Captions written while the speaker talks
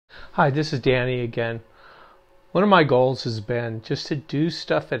Hi, this is Danny again. One of my goals has been just to do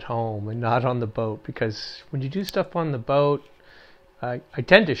stuff at home and not on the boat, because when you do stuff on the boat, I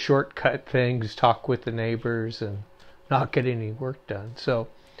tend to shortcut things, talk with the neighbors, and not get any work done. So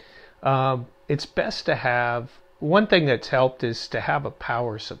it's best to have, one thing that's helped is to have a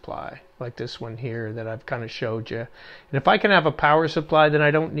power supply like this one here that I've kind of showed you. And if I can have a power supply, then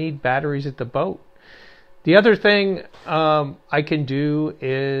I don't need batteries at the boat. The other thing I can do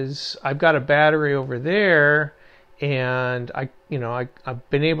is I've got a battery over there, and I've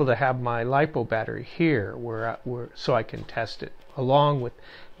been able to have my Lipo battery here so I can test it along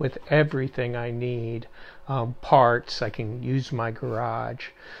with everything I need, parts. I can use my garage.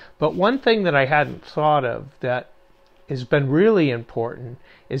 But one thing that I hadn't thought of that has been really important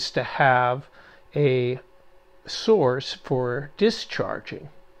is to have a source for discharging.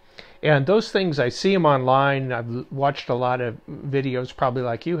 And those things, I see them online. I've watched a lot of videos, probably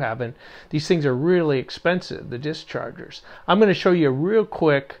like you have, and these things are really expensive, the dischargers. I'm going to show you real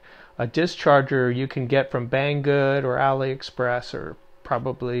quick a discharger you can get from Banggood or AliExpress or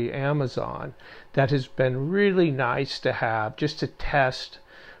probably Amazon that has been really nice to have just to test,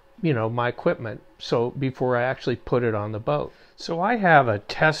 my equipment, so before I actually put it on the boat. So I have a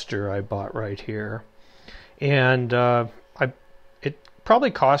tester I bought right here, and it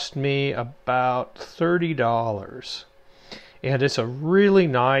probably cost me about $30, and it's a really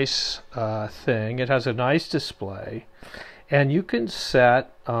nice thing. It has a nice display, and you can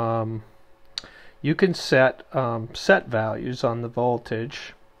set set values on the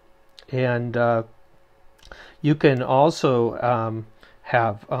voltage, and you can also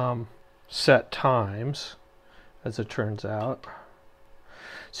have set times, as it turns out.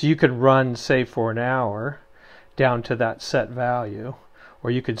 So you can run, say, for an hour down to that set value, or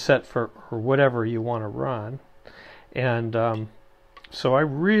you could set for whatever you want to run. And so I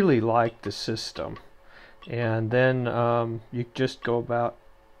really like the system. And then you just go about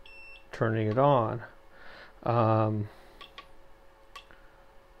turning it on. Let's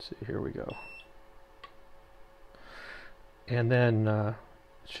see, here we go. And then it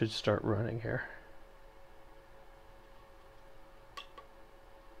should start running here.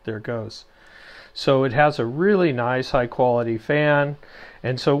 There it goes. So it has a really nice high quality fan,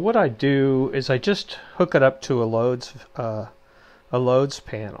 and so what I do is I just hook it up to a loads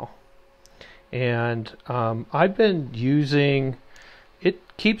panel, and I've been using it.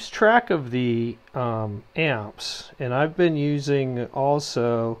 Keeps track of the amps, and I've been using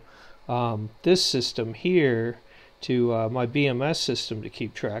also this system here to my BMS system to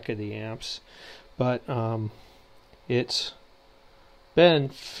keep track of the amps, but it's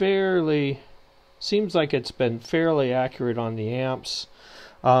been seems like it's been fairly accurate on the amps.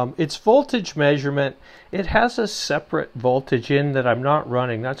 Its voltage measurement, it has a separate voltage in that I'm not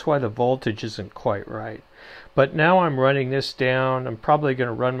running. That's why the voltage isn't quite right. But now I'm running this down. I'm probably going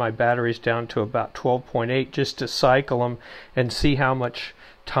to run my batteries down to about 12.8 just to cycle them and see how much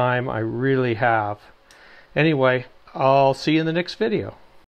time I really have. Anyway, I'll see you in the next video.